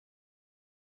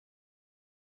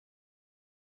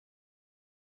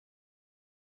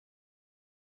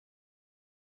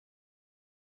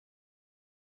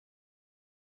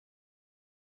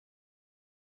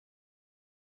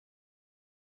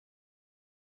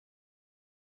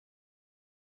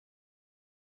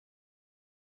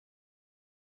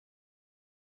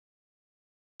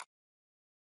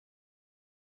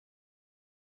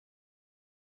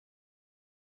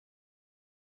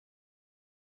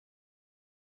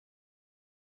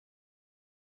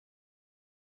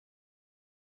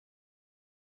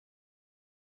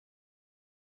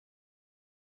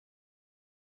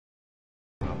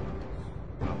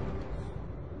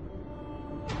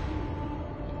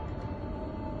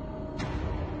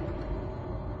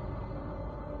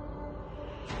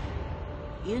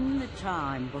In the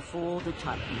time before the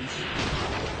Titans,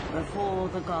 before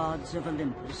the gods of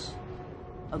Olympus,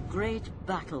 a great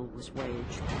battle was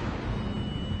waged.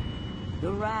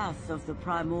 The wrath of the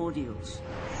primordials.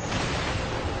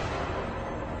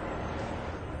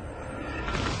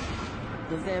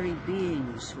 The very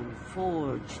beings who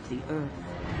forged the earth.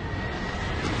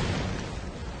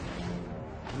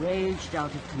 Raged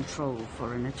out of control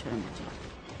for an eternity.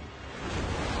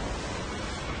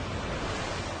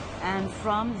 And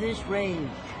from this rage,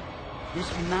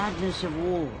 this madness of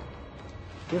war,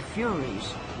 the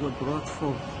Furies were brought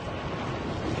forth.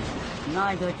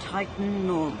 Neither Titan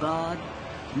nor god,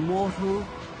 mortal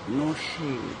nor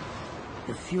shade,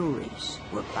 the Furies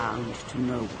were bound to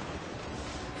no one.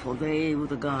 For they were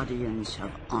the guardians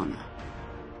of honor,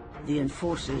 the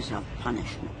enforcers of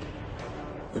punishment,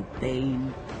 the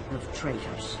bane of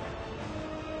traitors.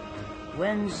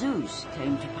 When Zeus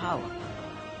came to power,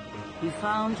 he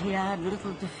found he had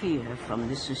little to fear from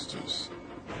the sisters.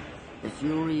 The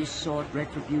Furies sought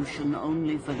retribution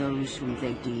only for those whom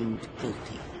they deemed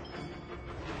guilty.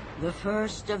 The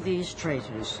first of these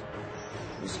traitors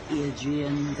was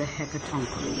Aegean the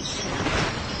Hecatoncheires.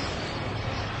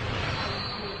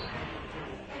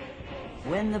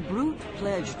 When the brute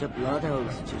pledged a blood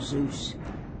oath to Zeus,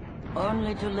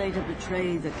 only to later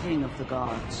betray the king of the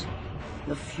gods,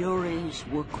 the Furies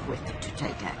were quick to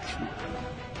take action.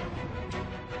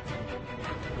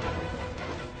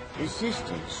 The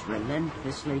sisters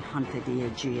relentlessly hunted the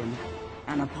Aegean,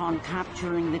 and upon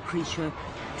capturing the creature,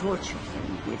 tortured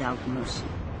him without mercy.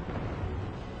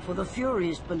 For the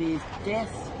Furies believed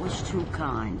death was too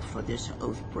kind for this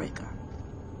oathbreaker.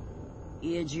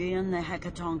 Aegean the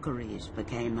Hecatoncheires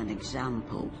became an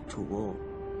example to all.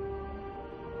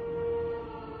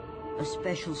 A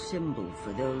special symbol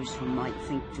for those who might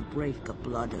think to break a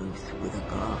blood oath with a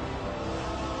god.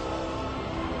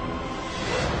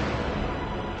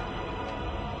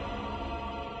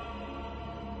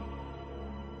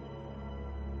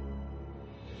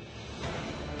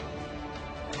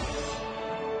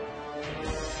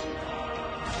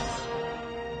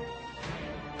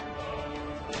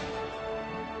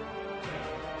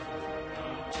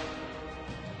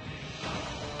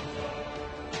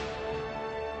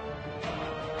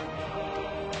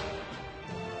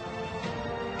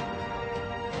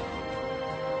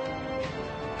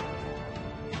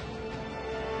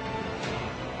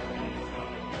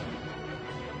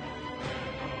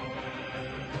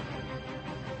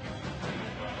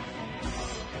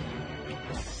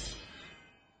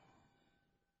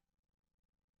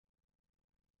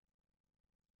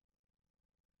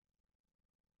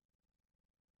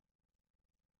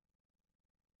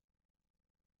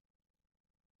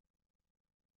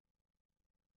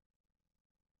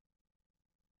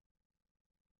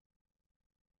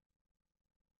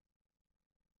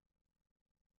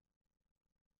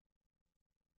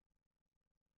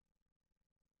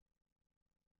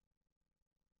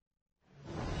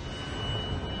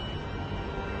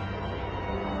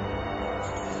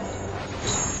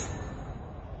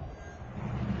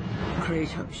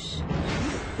 Kratos,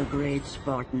 the great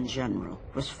Spartan general,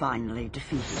 was finally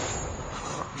defeated.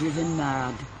 Driven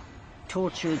mad,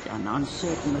 tortured and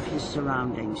uncertain of his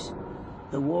surroundings,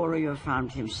 the warrior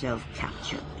found himself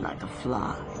captured like a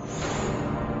fly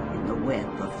in the web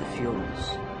of the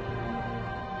Furies.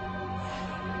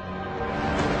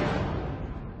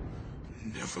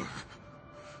 Never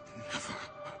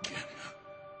again.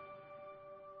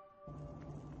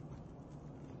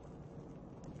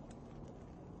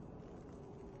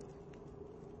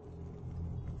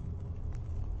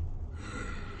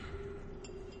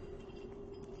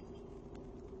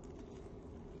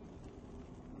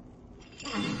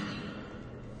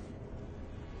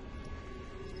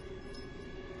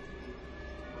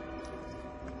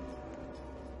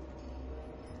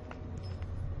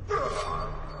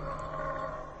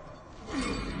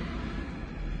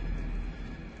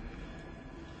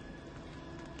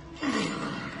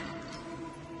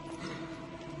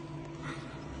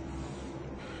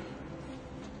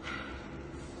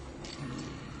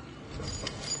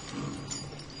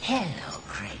 Hello,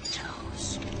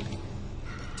 Kratos.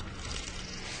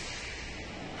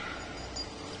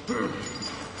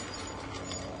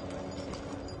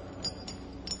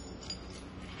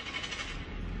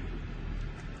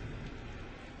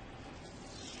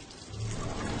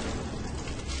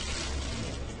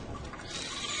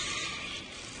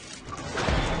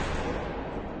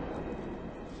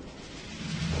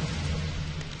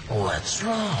 What's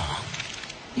wrong?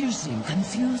 You seem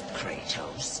confused,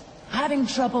 Kratos. Having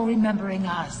trouble remembering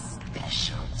our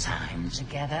special time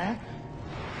together?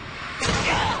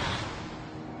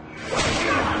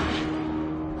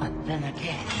 Then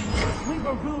again, we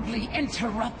were rudely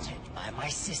interrupted by my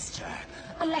sister.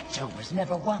 A leftovers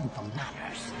never one for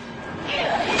manners.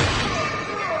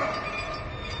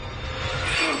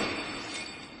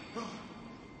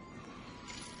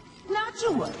 Not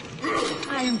to worry.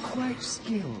 I am quite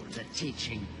skilled at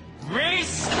teaching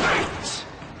respect.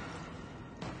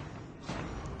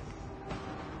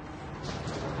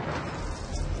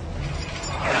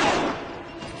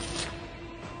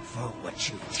 For what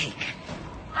you've taken,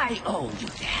 I owe you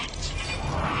that.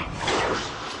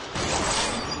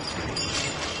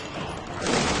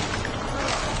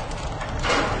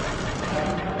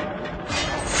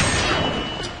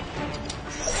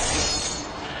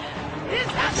 Is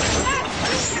that the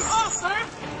best you can offer?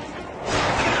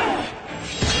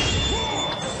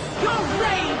 Your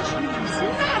rage means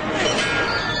nothing!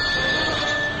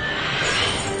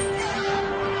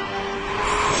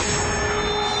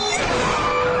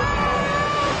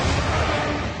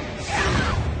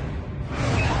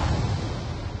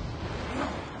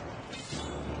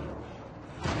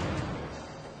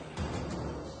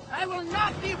 I will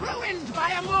not be ruined by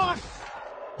a morph!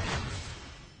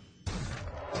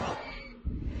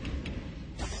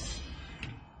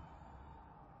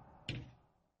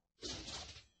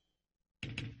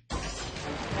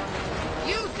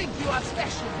 You think you are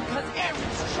special because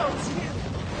Ares chose you,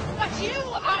 but you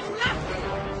are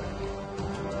nothing!